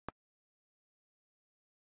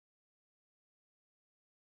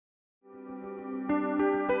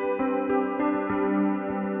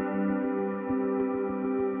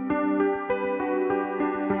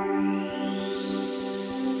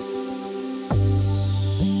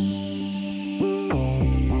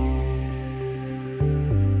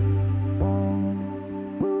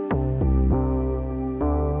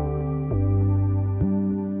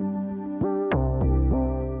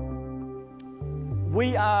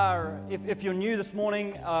if you're new this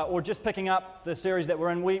morning or just picking up the series that we're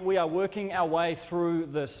in, we are working our way through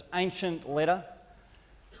this ancient letter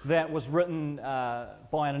that was written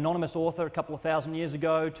by an anonymous author a couple of thousand years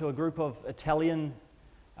ago to a group of Italian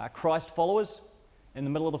Christ followers in the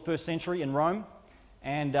middle of the first century in Rome.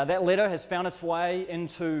 And that letter has found its way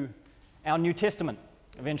into our New Testament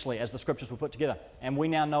eventually as the scriptures were put together. And we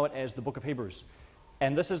now know it as the book of Hebrews.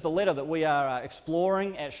 And this is the letter that we are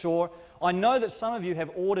exploring at Shore. I know that some of you have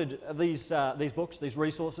ordered these books, these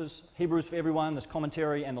resources, Hebrews for Everyone, this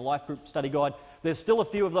commentary, and the Life Group Study Guide. There's still a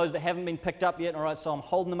few of those that haven't been picked up yet, all right, so I'm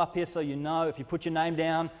holding them up here so you know if you put your name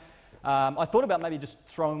down. I thought about maybe just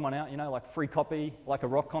throwing one out, like free copy, like a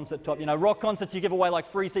rock concert type. Rock concerts, you give away like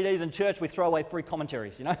free CDs. In church, we throw away free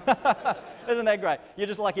commentaries, Isn't that great? You're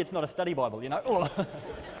just lucky it's not a study Bible, Oh,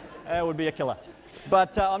 that would be a killer.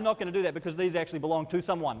 But I'm not going to do that because these actually belong to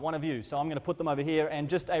someone, one of you. So I'm going to put them over here, and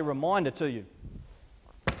just a reminder to you.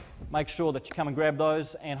 Make sure that you come and grab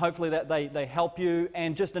those, and hopefully that they help you.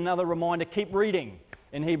 And just another reminder, keep reading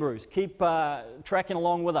in Hebrews. Keep tracking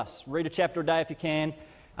along with us. Read a chapter a day if you can.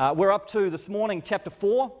 We're up to, this morning, chapter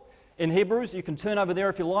 4 in Hebrews. You can turn over there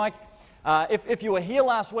if you like. If you were here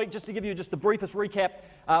last week, just to give you just the briefest recap,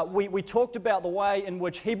 we talked about the way in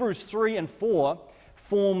which Hebrews 3 and 4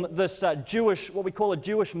 form this what we call a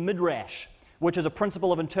Jewish midrash, which is a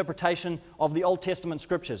principle of interpretation of the Old Testament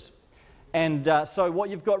scriptures. And so what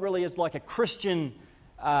you've got really is like a Christian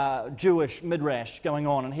Jewish midrash going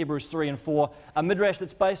on in Hebrews 3 and 4, a midrash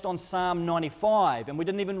that's based on Psalm 95. And we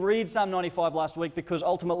didn't even read Psalm 95 last week because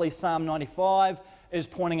ultimately Psalm 95 is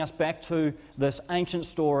pointing us back to this ancient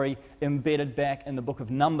story embedded back in the book of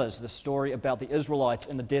Numbers, the story about the Israelites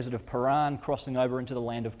in the desert of Paran crossing over into the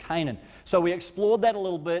land of Canaan. So we explored that a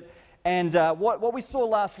little bit, and what we saw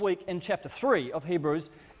last week in chapter 3 of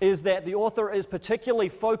Hebrews is that the author is particularly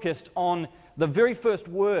focused on the very first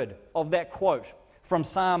word of that quote from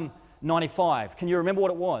Psalm 95. Can you remember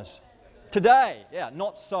what it was? Today. Yeah,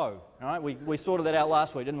 not so. All right, we sorted that out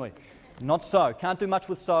last week, didn't we? Not so. Can't do much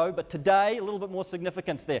with so, but today, a little bit more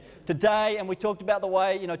significance there. Today, and we talked about the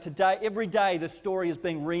way, today, every day, the story is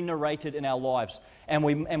being re-narrated in our lives, and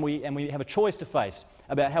we have a choice to face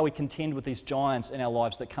about how we contend with these giants in our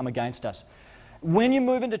lives that come against us. When you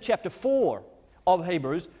move into chapter 4 of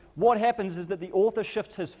Hebrews, what happens is that the author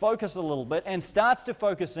shifts his focus a little bit and starts to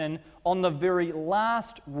focus in on the very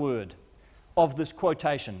last word of this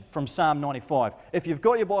quotation from Psalm 95. If you've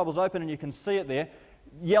got your Bibles open and you can see it there,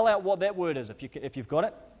 yell out what that word is if you've got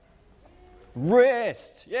it.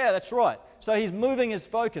 Rest. Yeah, that's right. So he's moving his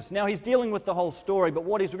focus. Now he's dealing with the whole story, but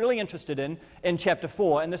what he's really interested in chapter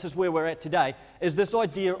 4, and this is where we're at today, is this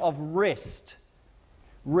idea of rest.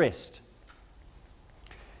 Rest.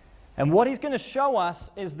 And what he's going to show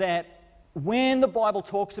us is that when the Bible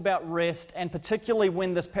talks about rest, and particularly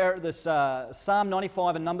when this Psalm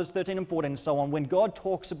 95 and Numbers 13 and 14 and so on, when God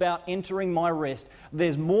talks about entering my rest,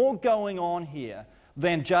 there's more going on here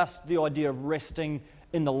than just the idea of resting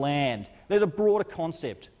in the land. There's a broader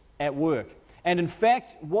concept at work. And in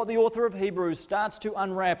fact, what the author of Hebrews starts to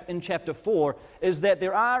unwrap in chapter 4 is that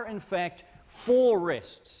there are, in fact, 4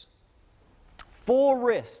 rests. 4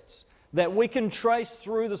 rests that we can trace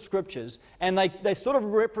through the scriptures, and they sort of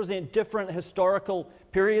represent different historical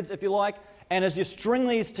periods, if you like, and as you string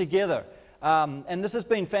these together, and this has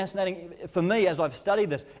been fascinating for me as I've studied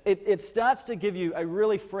this, it starts to give you a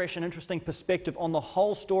really fresh and interesting perspective on the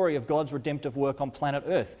whole story of God's redemptive work on planet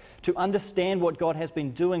Earth, to understand what God has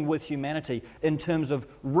been doing with humanity in terms of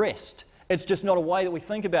rest. It's just not a way that we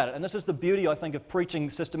think about it. And this is the beauty, I think, of preaching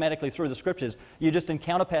systematically through the scriptures. You just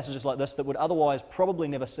encounter passages like this that would otherwise probably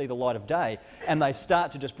never see the light of day, and they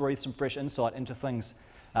start to just breathe some fresh insight into things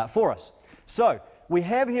for us. So, we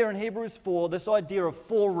have here in Hebrews 4 this idea of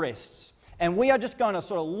 4 rests. And we are just going to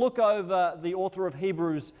sort of look over the author of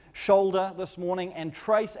Hebrews' shoulder this morning and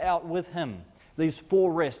trace out with him these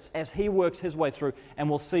 4 rests as he works his way through, and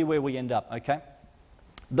we'll see where we end up, okay?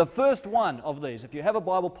 The first one of these, if you have a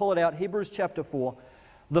Bible, pull it out, Hebrews chapter 4.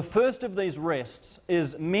 The first of these rests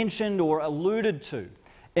is mentioned or alluded to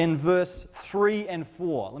in verse 3 and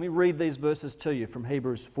 4. Let me read these verses to you from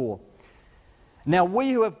Hebrews 4. Now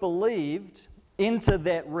we who have believed enter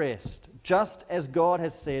that rest, just as God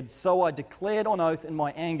has said, so I declared on oath in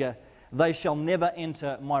my anger, they shall never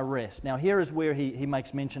enter my rest. Now here is where he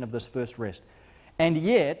makes mention of this first rest. And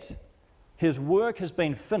yet, his work has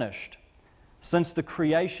been finished since the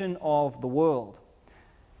creation of the world.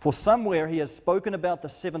 For somewhere he has spoken about the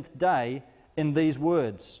 7th day in these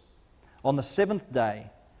words, on the 7th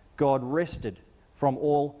day God rested from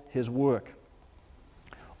all his work.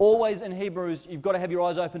 Always in Hebrews, you've got to have your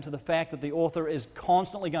eyes open to the fact that the author is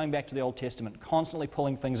constantly going back to the Old Testament, constantly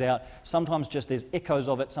pulling things out. Sometimes just there's echoes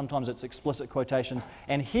of it, sometimes it's explicit quotations.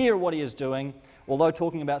 And here what he is doing, although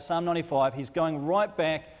talking about Psalm 95, he's going right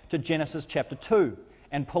back to Genesis chapter 2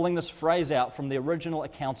 and pulling this phrase out from the original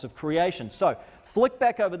accounts of creation. So, flick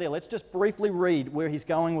back over there. Let's just briefly read where he's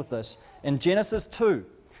going with this. In Genesis 2,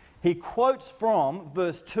 he quotes from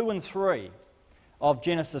verse 2 and 3 of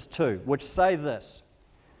Genesis 2, which say this: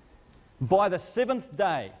 "By the seventh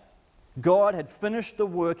day, God had finished the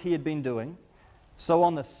work he had been doing, so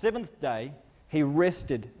on the seventh day, he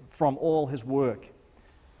rested from all his work.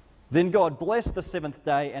 Then God blessed the seventh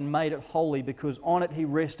day and made it holy, because on it he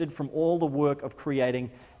rested from all the work of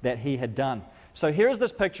creating that he had done." So here's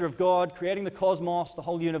this picture of God creating the cosmos, the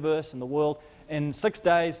whole universe and the world in 6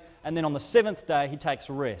 days, and then on the seventh day he takes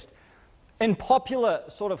a rest. In popular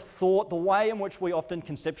sort of thought, the way in which we often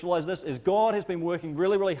conceptualize this is God has been working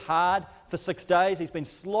really, really hard for 6 days. He's been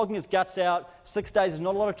slogging his guts out. 6 days is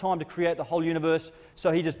not a lot of time to create the whole universe.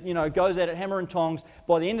 So he just, goes at it hammer and tongs.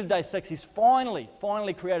 By the end of day 6, he's finally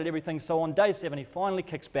created everything. So on day 7, he finally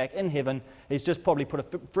kicks back in heaven. He's just probably put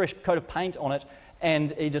a fresh coat of paint on it,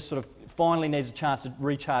 and he just sort of finally needs a chance to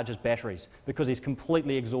recharge his batteries because he's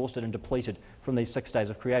completely exhausted and depleted from these 6 days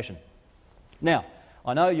of creation. Now,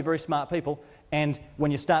 I know you're very smart people, and when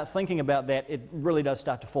you start thinking about that, it really does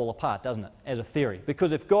start to fall apart, doesn't it, as a theory?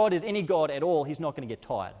 Because if God is any God at all, he's not going to get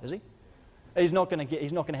tired, is he? He's not going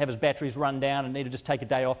to have his batteries run down and need to just take a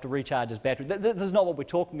day off to recharge his battery. This is not what we're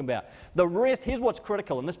talking about. The rest, here's what's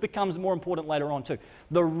critical, and this becomes more important later on too.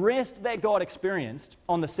 The rest that God experienced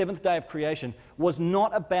on the seventh day of creation was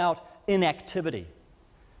not about inactivity.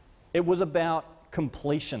 It was about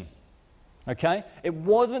completion. Okay? It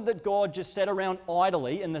wasn't that God just sat around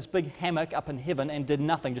idly in this big hammock up in heaven and did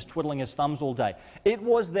nothing, just twiddling his thumbs all day. It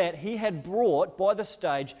was that he had brought, by the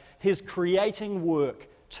stage, his creating work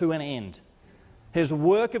to an end. His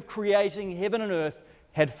work of creating heaven and earth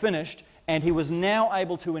had finished, and he was now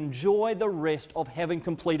able to enjoy the rest of having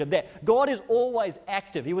completed that. God is always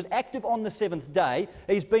active. He was active on the seventh day.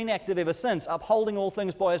 He's been active ever since, upholding all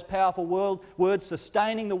things by his powerful word,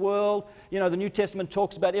 sustaining the world. The New Testament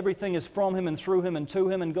talks about everything is from him and through him and to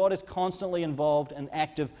him, and God is constantly involved and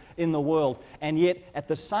active in the world. And yet, at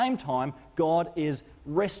the same time, God is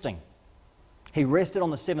resting. He rested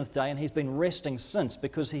on the seventh day, and he's been resting since,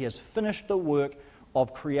 because he has finished the work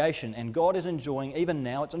of creation. And God is enjoying, even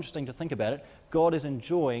now, it's interesting to think about it, God is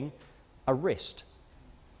enjoying a rest.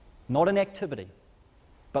 Not an activity,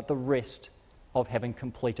 but the rest of having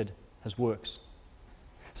completed his works.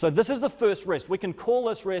 So this is the first rest. We can call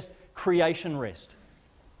this rest creation rest.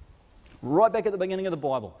 Right back at the beginning of the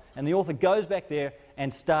Bible. And the author goes back there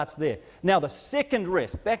and starts there. Now the second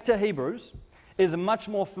rest, back to Hebrews, is a much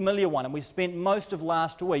more familiar one, and we spent most of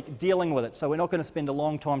last week dealing with it, so we're not going to spend a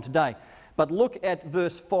long time today. But look at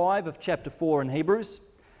verse 5 of chapter 4 in Hebrews.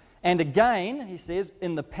 And again, he says,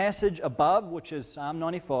 in the passage above, which is Psalm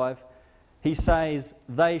 95, he says,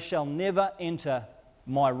 "They shall never enter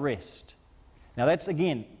my rest." Now that's,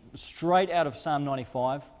 again, straight out of Psalm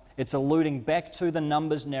 95. It's alluding back to the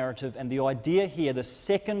Numbers narrative, and the idea here, the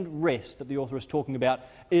second rest that the author is talking about,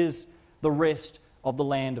 is the rest of the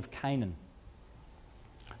land of Canaan.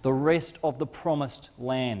 The rest of the promised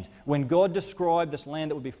land. When God described this land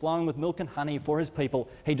that would be flowing with milk and honey for his people,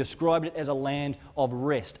 he described it as a land of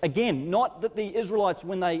rest. Again, not that the Israelites,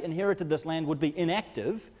 when they inherited this land, would be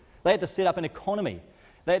inactive. They had to set up an economy.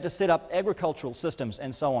 They had to set up agricultural systems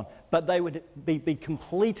and so on. But they would be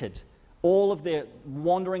completed. All of their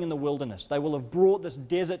wandering in the wilderness. They will have brought this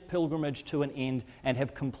desert pilgrimage to an end and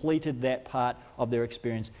have completed that part of their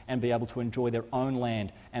experience and be able to enjoy their own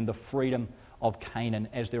land and the freedom of Canaan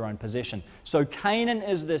as their own possession. So Canaan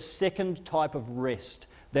is the second type of rest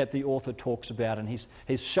that the author talks about, and he's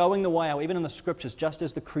showing the way how, even in the scriptures, just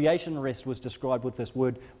as the creation rest was described with this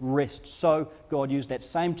word rest, so God used that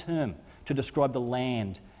same term to describe the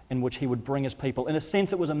land in which he would bring his people. In a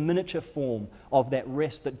sense, it was a miniature form of that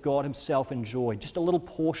rest that God himself enjoyed, just a little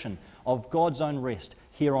portion of God's own rest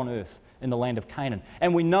here on earth in the land of Canaan.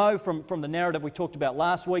 And we know from the narrative we talked about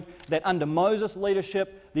last week that under Moses'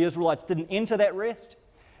 leadership, the Israelites didn't enter that rest.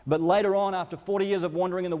 But later on, after 40 years of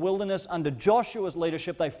wandering in the wilderness, under Joshua's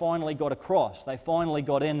leadership, they finally got across. They finally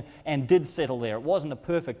got in and did settle there. It wasn't a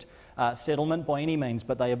perfect settlement by any means,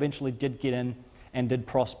 but they eventually did get in and did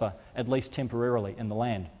prosper, at least temporarily, in the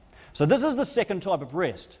land. So this is the second type of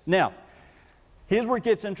rest. Now, here's where it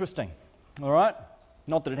gets interesting. All right?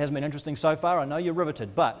 Not that it hasn't been interesting so far. I know you're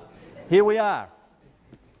riveted, but here we are.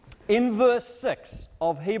 In verse 6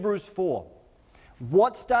 of Hebrews 4,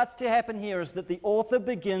 what starts to happen here is that the author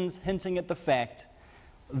begins hinting at the fact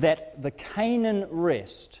that the Canaan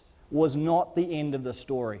rest was not the end of the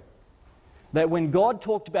story. That when God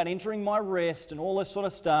talked about entering my rest and all this sort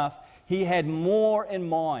of stuff, He had more in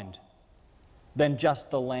mind than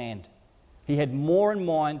just the land. He had more in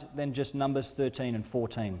mind than just Numbers 13 and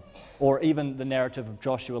 14, or even the narrative of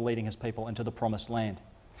Joshua leading his people into the promised land.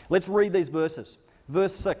 Let's read these verses.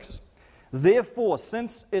 Verse 6, "Therefore,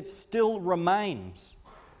 since it still remains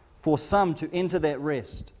for some to enter that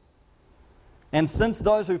rest, and since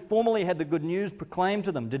those who formerly had the good news proclaimed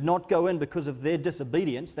to them did not go in because of their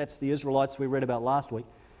disobedience," that's the Israelites we read about last week,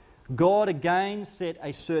 "God again set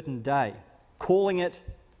a certain day, calling it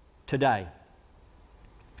today.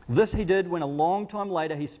 This He did when a long time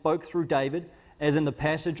later He spoke through David, as in the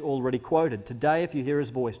passage already quoted. Today, if you hear His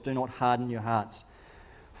voice, do not harden your hearts.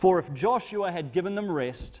 For if Joshua had given them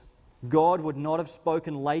rest, God would not have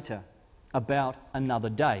spoken later about another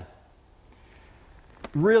day."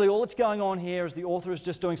 Really, all that's going on here is the author is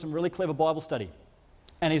just doing some really clever Bible study.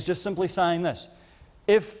 And he's just simply saying this: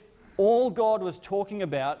 if all God was talking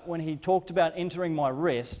about when He talked about entering my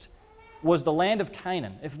rest was the land of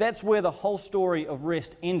Canaan, if that's where the whole story of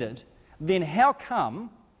rest ended, then how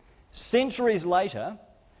come centuries later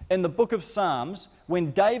in the book of Psalms,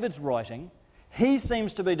 when David's writing, he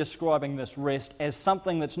seems to be describing this rest as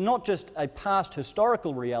something that's not just a past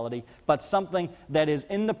historical reality, but something that is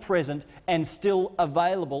in the present and still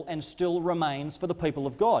available and still remains for the people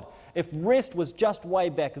of God? If rest was just way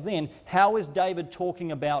back then, how is David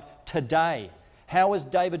talking about today? How is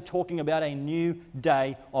David talking about a new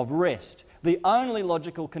day of rest? The only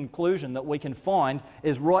logical conclusion that we can find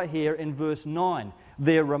is right here in verse 9.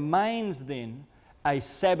 "There remains then a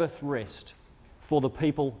Sabbath rest for the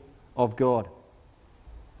people of God."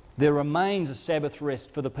 There remains a Sabbath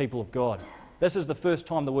rest for the people of God. This is the first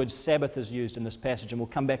time the word Sabbath is used in this passage, and we'll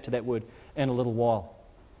come back to that word in a little while.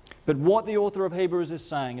 But what the author of Hebrews is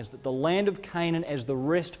saying is that the land of Canaan as the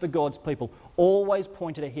rest for God's people always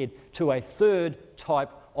pointed ahead to a third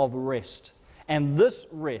type of rest. And this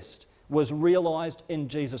rest was realized in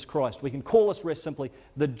Jesus Christ. We can call this rest simply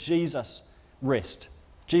the Jesus rest,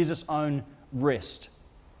 Jesus' own rest.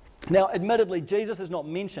 Now, admittedly, Jesus is not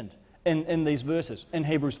mentioned in these verses in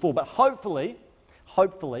Hebrews 4, but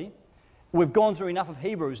hopefully, we've gone through enough of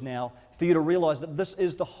Hebrews now for you to realize that this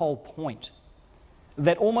is the whole point.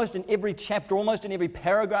 That almost in every chapter, almost in every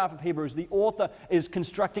paragraph of Hebrews, the author is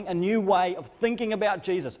constructing a new way of thinking about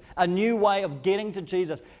Jesus, a new way of getting to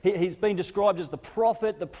Jesus. He's been described as the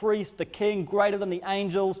prophet, the priest, the king, greater than the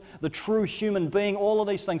angels, the true human being, all of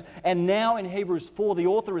these things. And now in Hebrews 4, the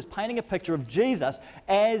author is painting a picture of Jesus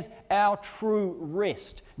as our true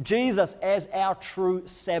rest. Jesus as our true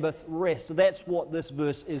Sabbath rest. That's what this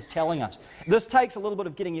verse is telling us. This takes a little bit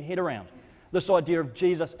of getting your head around. This idea of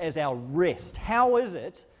Jesus as our rest. How is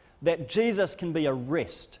it that Jesus can be a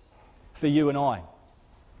rest for you and I?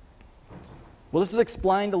 Well, this is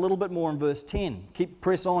explained a little bit more in verse 10.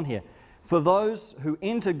 Press on here. "For those who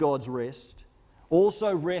enter God's rest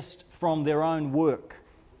also rest from their own work,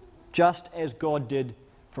 just as God did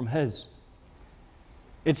from His."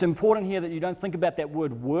 It's important here that you don't think about that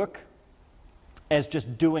word work as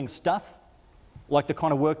just doing stuff, like the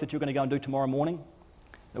kind of work that you're going to go and do tomorrow morning,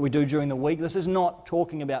 that we do during the week. This is not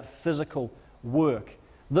talking about physical work.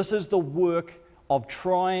 This is the work of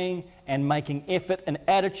trying and making effort, an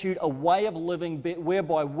attitude, a way of living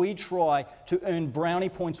whereby we try to earn brownie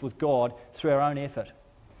points with God through our own effort.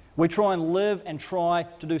 We try and live and try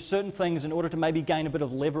to do certain things in order to maybe gain a bit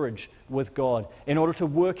of leverage with God, in order to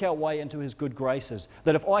work our way into His good graces.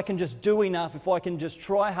 That if I can just do enough, if I can just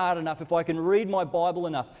try hard enough, if I can read my Bible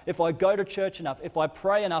enough, if I go to church enough, if I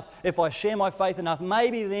pray enough, if I share my faith enough,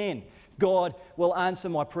 maybe then God will answer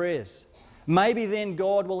my prayers. Maybe then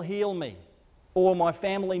God will heal me or my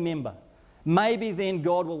family member. Maybe then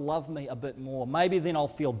God will love me a bit more. Maybe then I'll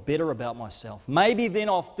feel better about myself. Maybe then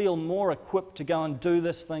I'll feel more equipped to go and do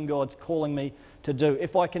this thing God's calling me to do.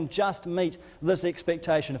 If I can just meet this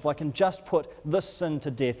expectation, if I can just put this sin to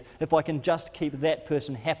death, if I can just keep that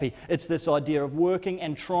person happy. It's this idea of working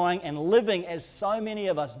and trying and living, as so many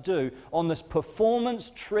of us do, on this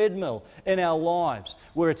performance treadmill in our lives,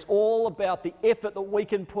 where it's all about the effort that we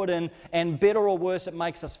can put in, and better or worse it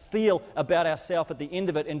makes us feel about ourselves at the end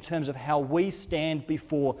of it in terms of how we stand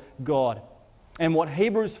before God. And what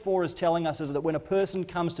Hebrews 4 is telling us is that when a person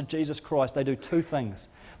comes to Jesus Christ, they do two things.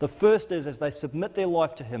 The first is, as they submit their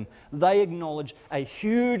life to Him, they acknowledge a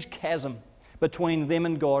huge chasm between them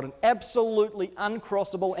and God, an absolutely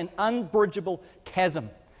uncrossable and unbridgeable chasm.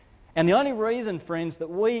 And the only reason, friends, that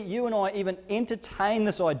you and I even entertain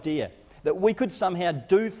this idea that we could somehow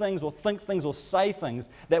do things or think things or say things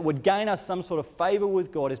that would gain us some sort of favour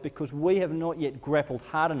with God is because we have not yet grappled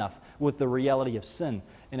hard enough with the reality of sin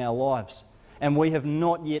in our lives. And we have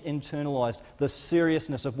not yet internalised the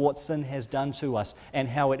seriousness of what sin has done to us and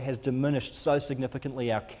how it has diminished so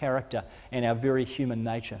significantly our character and our very human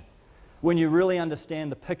nature. When you really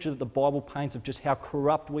understand the picture that the Bible paints of just how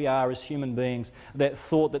corrupt we are as human beings, that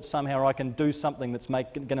thought that somehow I can do something that's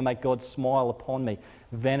going to make God smile upon me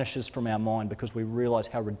vanishes from our mind because we realise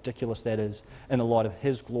how ridiculous that is in the light of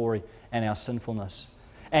His glory and our sinfulness.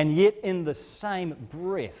 And yet in the same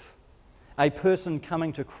breath, a person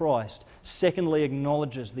coming to Christ secondly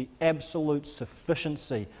acknowledges the absolute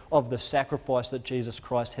sufficiency of the sacrifice that Jesus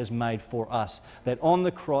Christ has made for us. That on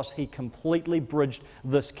the cross He completely bridged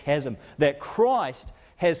this chasm. That Christ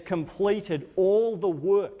has completed all the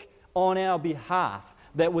work on our behalf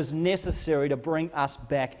that was necessary to bring us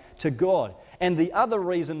back to God. And the other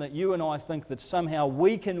reason that you and I think that somehow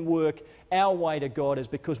we can work our way to God is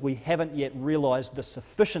because we haven't yet realised the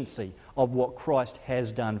sufficiency of what Christ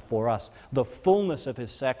has done for us, the fullness of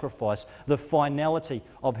His sacrifice, the finality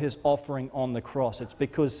of His offering on the cross. It's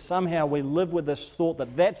because somehow we live with this thought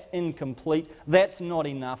that that's incomplete, that's not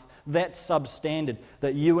enough, that's substandard,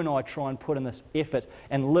 that you and I try and put in this effort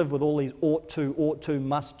and live with all these ought to,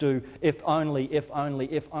 must do, if only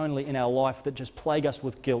in our life that just plague us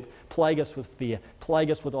with guilt, plague us with fear,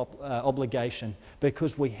 plague us with obligation,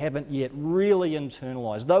 because we haven't yet really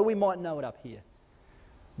internalised, though we might know it up here,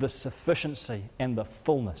 the sufficiency and the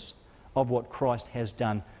fullness of what Christ has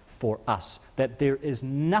done for us. That there is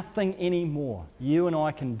nothing anymore you and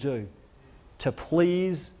I can do to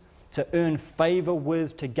please, to earn favour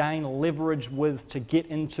with, to gain leverage with, to get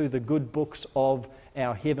into the good books of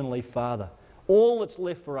our Heavenly Father. All that's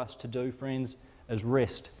left for us to do, friends, is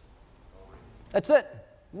rest. That's it.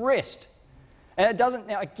 Rest. And it doesn't,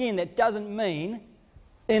 now again, that doesn't mean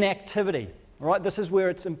inactivity. Right? This is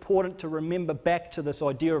where it's important to remember back to this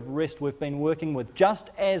idea of rest we've been working with.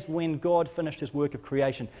 Just as when God finished His work of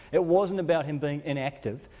creation, it wasn't about Him being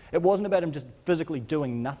inactive. It wasn't about Him just physically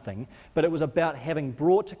doing nothing, but it was about having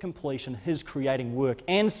brought to completion His creating work.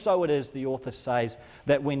 And so it is, the author says,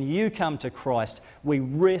 that when you come to Christ, we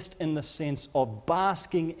rest in the sense of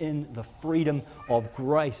basking in the freedom of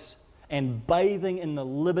grace and bathing in the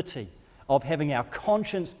liberty of having our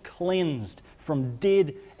conscience cleansed from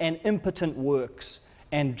dead and impotent works,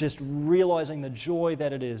 and just realizing the joy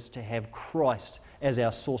that it is to have Christ as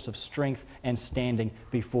our source of strength and standing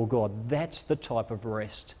before God. That's the type of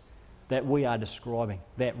rest that we are describing.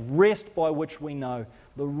 That rest by which we know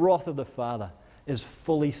the wrath of the Father is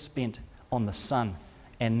fully spent on the Son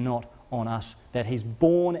and not on us. That He's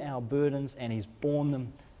borne our burdens and He's borne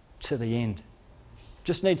them to the end.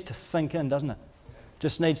 Just needs to sink in, doesn't it?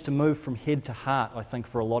 Just needs to move from head to heart, I think,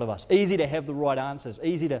 for a lot of us. Easy to have the right answers,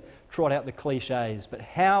 easy to trot out the cliches, but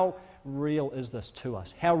how real is this to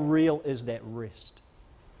us? How real is that rest?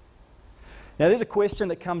 Now, there's a question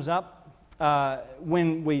that comes up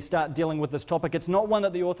when we start dealing with this topic. It's not one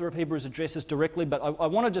that the author of Hebrews addresses directly, but I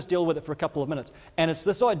want to just deal with it for a couple of minutes. And it's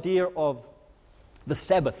this idea of the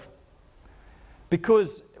Sabbath.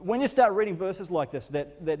 Because when you start reading verses like this,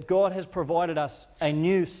 that God has provided us a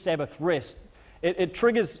new Sabbath rest, it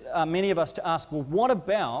triggers many of us to ask, well, what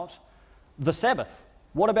about the Sabbath?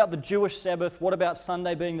 What about the Jewish Sabbath? What about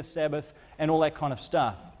Sunday being the Sabbath and all that kind of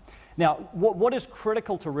stuff? Now, what is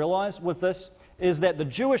critical to realize with this is that the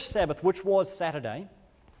Jewish Sabbath, which was Saturday,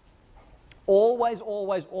 always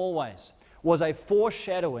was a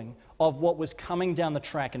foreshadowing of what was coming down the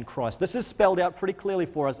track in Christ. This is spelled out pretty clearly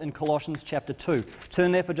for us in Colossians chapter 2.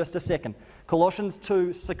 Turn there for just a second. Colossians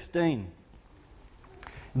 2:16.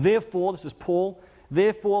 Therefore, this is Paul,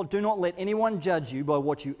 therefore do not let anyone judge you by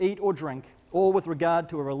what you eat or drink, or with regard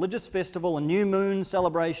to a religious festival, a new moon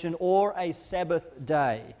celebration, or a Sabbath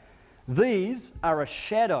day. These are a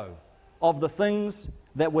shadow of the things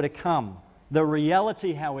that were to come. The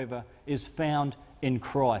reality, however, is found in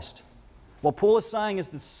Christ. What Paul is saying is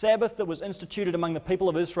the Sabbath that was instituted among the people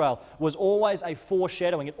of Israel was always a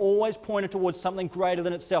foreshadowing. It always pointed towards something greater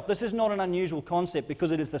than itself. This is not an unusual concept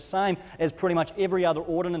because it is the same as pretty much every other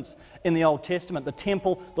ordinance in the Old Testament. The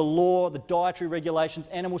temple, the law, the dietary regulations,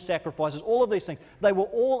 animal sacrifices, all of these things, they were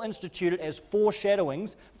all instituted as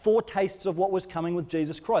foreshadowings, foretastes of what was coming with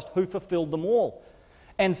Jesus Christ, who fulfilled them all.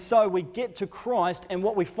 And so we get to Christ, and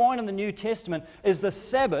what we find in the New Testament is the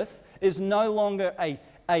Sabbath is no longer a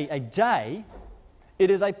day, it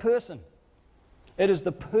is a person. It is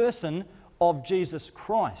the person of Jesus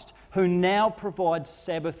Christ who now provides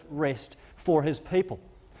Sabbath rest for His people.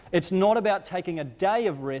 It's not about taking a day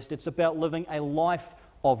of rest, it's about living a life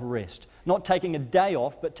of rest. Not taking a day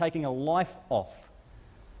off, but taking a life off.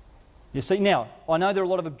 You see, now, I know there are a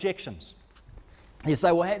lot of objections. You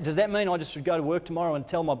say, well, does that mean I just should go to work tomorrow and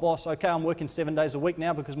tell my boss, okay, I'm working 7 days a week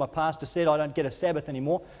now because my pastor said I don't get a Sabbath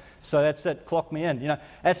anymore, so that's it, clock me in.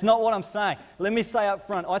 That's not what I'm saying. Let me say up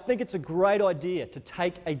front, I think it's a great idea to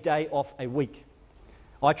take a day off a week.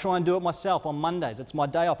 I try and do it myself on Mondays. It's my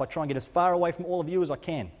day off. I try and get as far away from all of you as I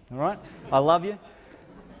can, all right? I love you.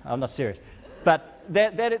 I'm not serious. But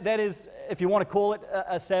that is, if you want to call it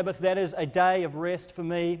a Sabbath, that is a day of rest for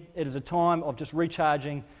me. It is a time of just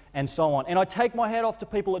recharging and so on. And I take my hat off to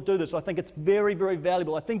people that do this. I think it's very, very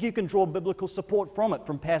valuable. I think you can draw biblical support from it,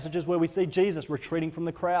 from passages where we see Jesus retreating from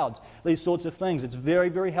the crowds, these sorts of things. It's very,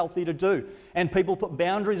 very healthy to do. And people put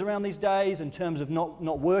boundaries around these days in terms of not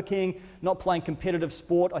working, not playing competitive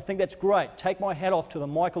sport. I think that's great. Take my hat off to the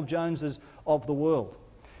Michael Joneses of the world.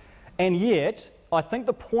 And yet, I think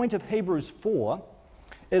the point of Hebrews 4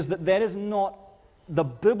 is that is not the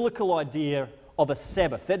biblical idea of a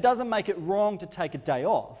Sabbath. That doesn't make it wrong to take a day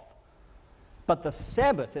off, but the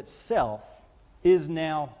Sabbath itself is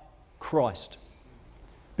now Christ,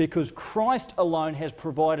 because Christ alone has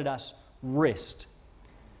provided us rest.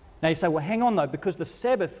 Now you say, well, hang on though, because the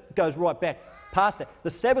Sabbath goes right back past that. The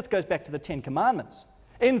Sabbath goes back to the Ten Commandments.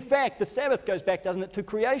 In fact, the Sabbath goes back, doesn't it, to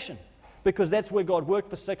creation, because that's where God worked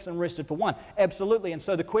for 6 and rested for 1. Absolutely. And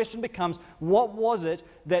so the question becomes, what was it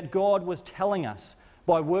that God was telling us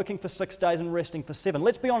by working for 6 days and resting for 7?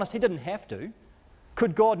 Let's be honest, He didn't have to.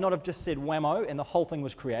 Could God not have just said whammo and the whole thing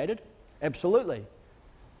was created? Absolutely.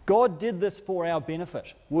 God did this for our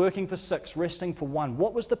benefit, working for 6, resting for 1.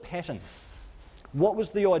 What was the pattern? What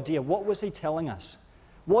was the idea? What was He telling us?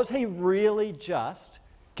 Was He really just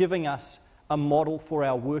giving us a model for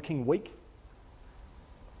our working week?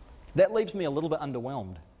 That leaves me a little bit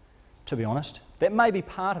underwhelmed, to be honest. That may be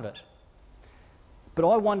part of it. But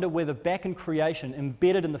I wonder whether back in creation,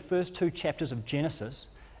 embedded in the first 2 chapters of Genesis,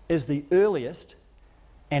 is the earliest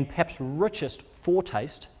and perhaps richest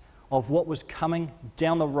foretaste of what was coming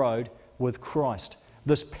down the road with Christ.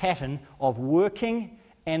 This pattern of working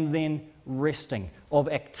and then resting, of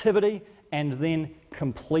activity and then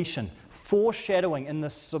completion, foreshadowing in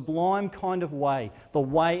this sublime kind of way, the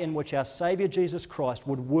way in which our Saviour Jesus Christ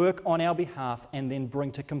would work on our behalf and then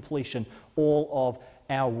bring to completion all of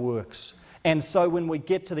our works. And so when we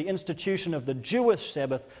get to the institution of the Jewish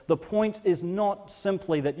Sabbath, the point is not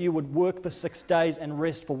simply that you would work for 6 days and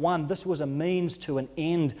rest for 1. This was a means to an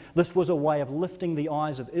end. This was a way of lifting the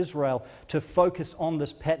eyes of Israel to focus on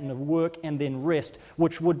this pattern of work and then rest,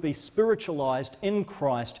 which would be spiritualized in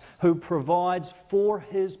Christ, who provides for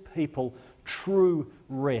His people true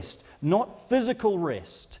rest. Not physical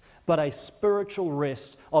rest, but a spiritual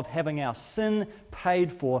rest of having our sin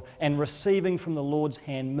paid for and receiving from the Lord's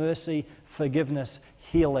hand mercy, forgiveness,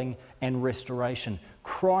 healing, and restoration.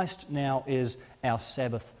 Christ now is our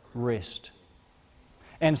Sabbath rest.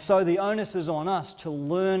 And so the onus is on us to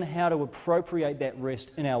learn how to appropriate that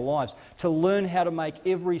rest in our lives, to learn how to make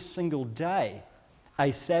every single day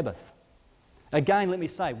a Sabbath. Again, let me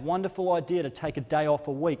say, wonderful idea to take a day off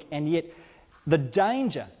a week, and yet the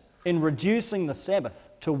danger in reducing the Sabbath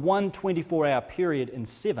to one 24-hour period in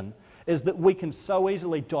 7 is that we can so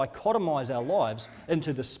easily dichotomize our lives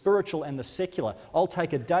into the spiritual and the secular. I'll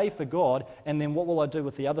take a day for God, and then what will I do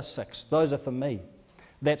with the other 6? Those are for me.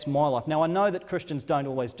 That's my life. Now, I know that Christians don't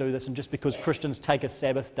always do this, and just because Christians take a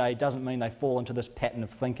Sabbath day doesn't mean they fall into this pattern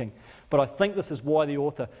of thinking. But I think this is why the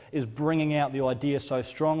author is bringing out the idea so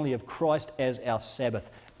strongly of Christ as our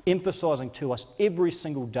Sabbath, emphasizing to us every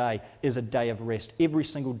single day is a day of rest. Every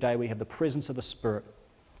single day we have the presence of the Spirit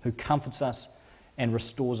who comforts us and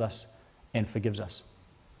restores us and forgives us.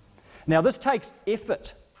 Now, this takes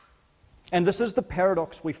effort, and this is the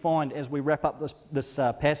paradox we find as we wrap up this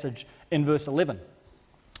passage in verse 11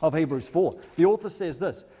 of Hebrews 4. The author says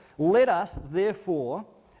this: "Let us therefore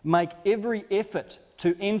make every effort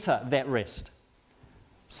to enter that rest,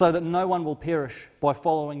 so that no one will perish by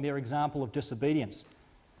following their example of disobedience."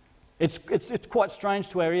 It's quite strange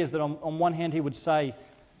to our ears that on one hand he would say,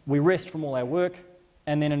 we rest from all our work,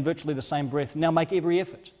 and then in virtually the same breath, now make every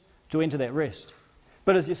effort to enter that rest.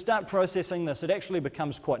 But as you start processing this, it actually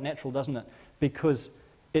becomes quite natural, doesn't it? Because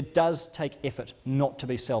it does take effort not to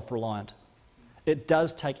be self-reliant. It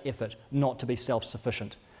does take effort not to be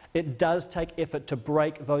self-sufficient. It does take effort to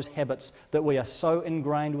break those habits that we are so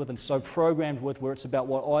ingrained with and so programmed with, where it's about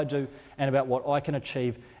what I do and about what I can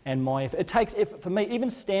achieve and my effort. It takes effort for me, even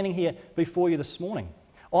standing here before you this morning.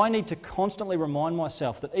 I need to constantly remind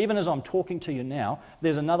myself that even as I'm talking to you now,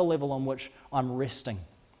 there's another level on which I'm resting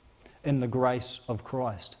in the grace of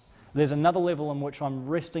Christ. There's another level in which I'm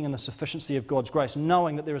resting in the sufficiency of God's grace,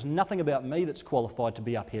 knowing that there is nothing about me that's qualified to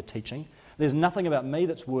be up here teaching. There's nothing about me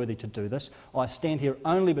that's worthy to do this. I stand here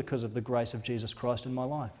only because of the grace of Jesus Christ in my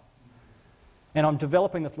life. And I'm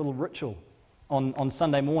developing this little ritual on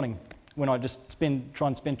Sunday morning when I just try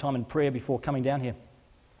and spend time in prayer before coming down here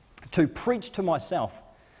to preach to myself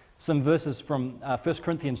some verses from 1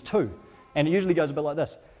 Corinthians 2. And it usually goes a bit like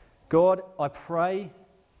this. God, I pray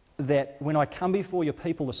that when I come before your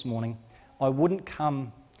people this morning, I wouldn't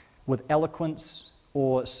come with eloquence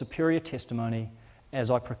or superior testimony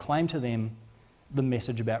as I proclaim to them the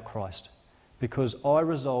message about Christ, because I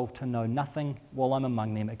resolve to know nothing while I'm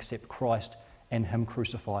among them except Christ and Him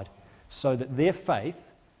crucified, so that their faith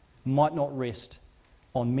might not rest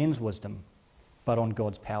on men's wisdom, but on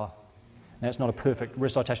God's power. Now, it's not a perfect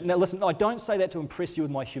recitation. Now, listen, I don't say that to impress you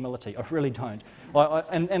with my humility. I really don't.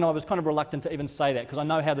 And I was kind of reluctant to even say that because I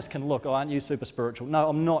know how this can look. Oh, aren't you super spiritual? No,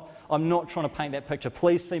 I'm not. I'm not trying to paint that picture.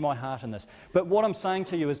 Please see my heart in this. But what I'm saying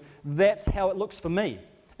to you is that's how it looks for me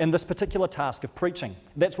in this particular task of preaching.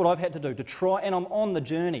 That's what I've had to do to try, and I'm on the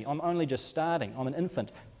journey. I'm only just starting. I'm an infant.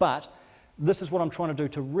 But this is what I'm trying to do,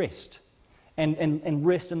 to rest. And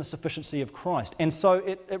rest in the sufficiency of Christ. And so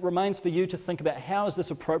it remains for you to think about how is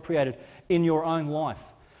this appropriated in your own life.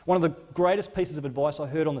 One of the greatest pieces of advice I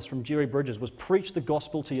heard on this from Jerry Bridges was preach the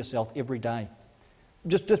gospel to yourself every day.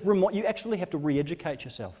 You actually have to re-educate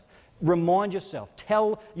yourself. Remind yourself,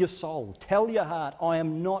 tell your soul, tell your heart, I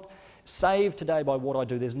am not saved today by what I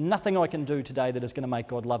do. There's nothing I can do today that is going to make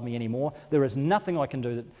God love me anymore. There is nothing I can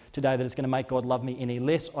do today that is going to make God love me any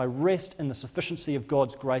less. I rest in the sufficiency of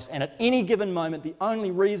God's grace, and at any given moment, the only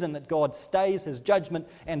reason that God stays His judgment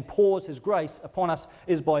and pours His grace upon us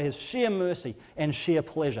is by His sheer mercy and sheer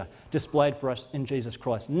pleasure displayed for us in Jesus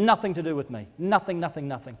Christ. Nothing to do with me. Nothing, nothing,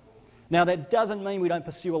 nothing. Now, that doesn't mean we don't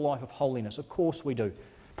pursue a life of holiness. Of course we do.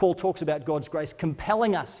 Paul talks about God's grace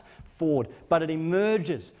compelling us forward, but it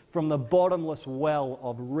emerges from the bottomless well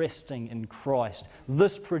of resting in Christ.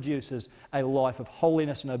 This produces a life of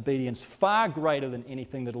holiness and obedience far greater than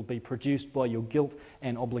anything that will be produced by your guilt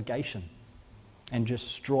and obligation and just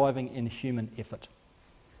striving in human effort.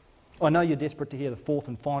 I know you're desperate to hear the fourth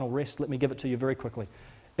and final rest. Let me give it to you very quickly.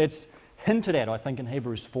 It's hinted at, I think, in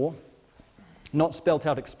Hebrews 4. Not spelt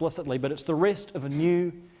out explicitly, but it's the rest of a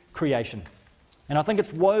new creation. And I think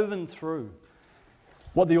it's woven through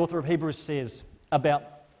what the author of Hebrews says about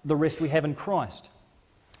the rest we have in Christ.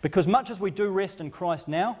 Because much as we do rest in Christ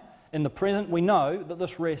now, in the present, we know that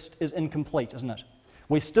this rest is incomplete, isn't it?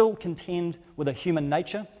 We still contend with a human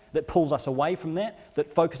nature that pulls us away from that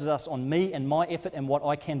focuses us on me and my effort and what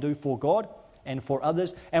I can do for God and for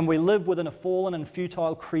others. And we live within a fallen and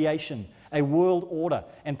futile creation, a world order.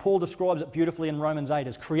 And Paul describes it beautifully in Romans 8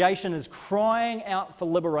 as creation is crying out for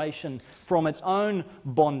liberation from its own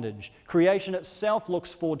bondage. Creation itself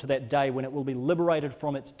looks forward to that day when it will be liberated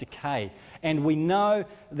from its decay. And we know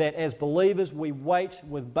that as believers we wait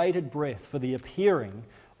with bated breath for the appearing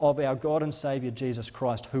of our God and Saviour Jesus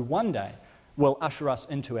Christ, who one day will usher us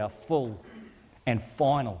into our full and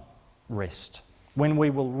final rest. When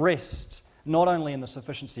we will rest not only in the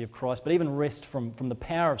sufficiency of Christ, but even rest from the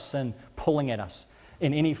power of sin pulling at us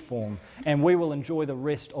in any form. And we will enjoy the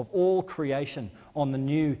rest of all creation on the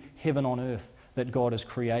new heaven on earth that God is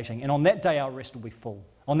creating. And on that day, our rest will be full.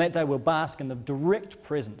 On that day, we'll bask in the direct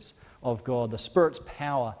presence of God. The Spirit's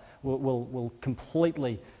power will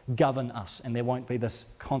completely govern us, and there won't be this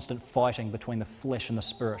constant fighting between the flesh and the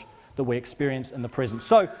Spirit that we experience in the present.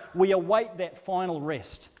 So we await that final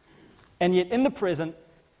rest. And yet in the present,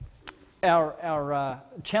 our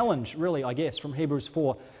challenge, really, I guess, from Hebrews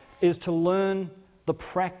 4 is to learn the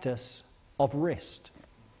practice of rest.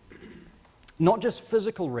 Not just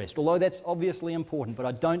physical rest, although that's obviously important, but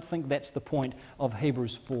I don't think that's the point of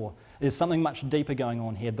Hebrews 4. There's something much deeper going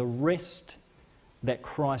on here, the rest that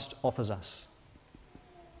Christ offers us.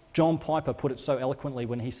 John Piper put it so eloquently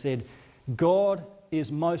when he said, God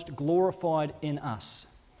is most glorified in us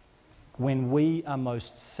when we are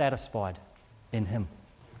most satisfied in Him.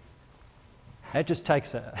 That just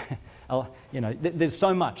takes there's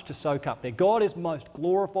so much to soak up there. God is most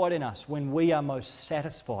glorified in us when we are most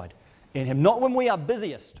satisfied in Him. Not when we are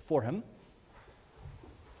busiest for Him.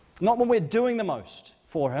 Not when we're doing the most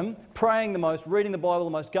for Him, praying the most, reading the Bible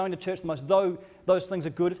the most, going to church the most, though those things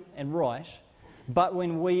are good and right, but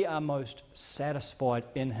when we are most satisfied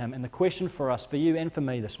in Him. And the question for us, for you and for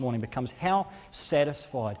me this morning becomes, how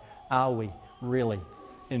satisfied are we really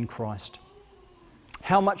in Christ?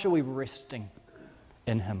 How much are we resting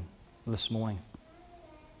in Him this morning?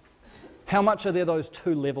 How much are there those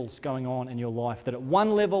two levels going on in your life? That at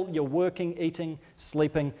one level you're working, eating,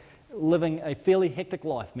 sleeping, living a fairly hectic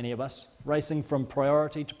life, many of us, racing from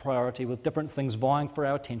priority to priority with different things vying for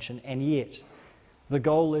our attention, and yet the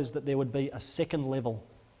goal is that there would be a second level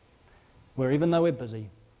where even though we're busy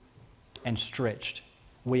and stretched,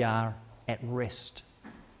 we are at rest.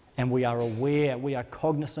 And we are aware, we are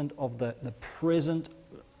cognizant of the present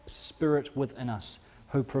Spirit within us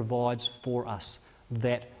who provides for us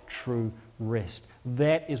that true rest.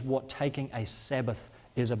 That is what taking a Sabbath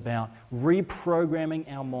is about.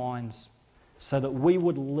 Reprogramming our minds so that we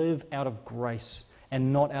would live out of grace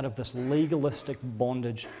and not out of this legalistic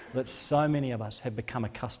bondage that so many of us have become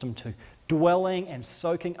accustomed to. Dwelling and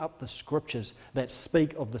soaking up the Scriptures that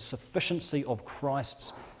speak of the sufficiency of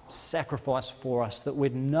Christ's sacrifice for us, that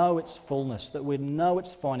we'd know its fullness, that we'd know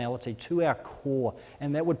its finality to our core,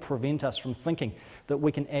 and that would prevent us from thinking that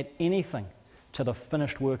we can add anything to the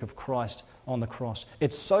finished work of Christ on the cross.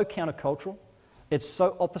 It's so countercultural, it's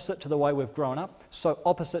so opposite to the way we've grown up, so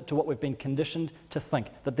opposite to what we've been conditioned to think,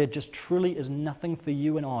 that there just truly is nothing for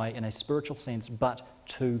you and I in a spiritual sense but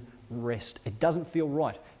to rest. It doesn't feel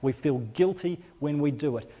right. We feel guilty when we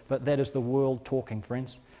do it, but that is the world talking,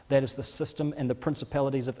 friends. That is the system and the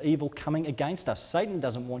principalities of evil coming against us. Satan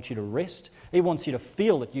doesn't want you to rest. He wants you to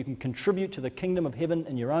feel that you can contribute to the kingdom of heaven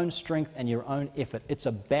in your own strength and your own effort. It's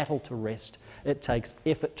a battle to rest. It takes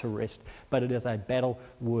effort to rest, but it is a battle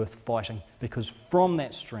worth fighting, because from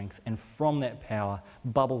that strength and from that power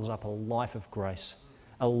bubbles up a life of grace,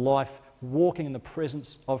 a life walking in the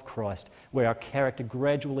presence of Christ, where our character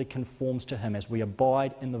gradually conforms to Him as we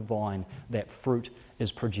abide in the vine. That fruit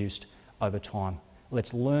is produced over time.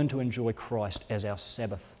 Let's learn to enjoy Christ as our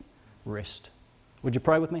Sabbath rest. Would you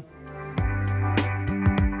pray with me?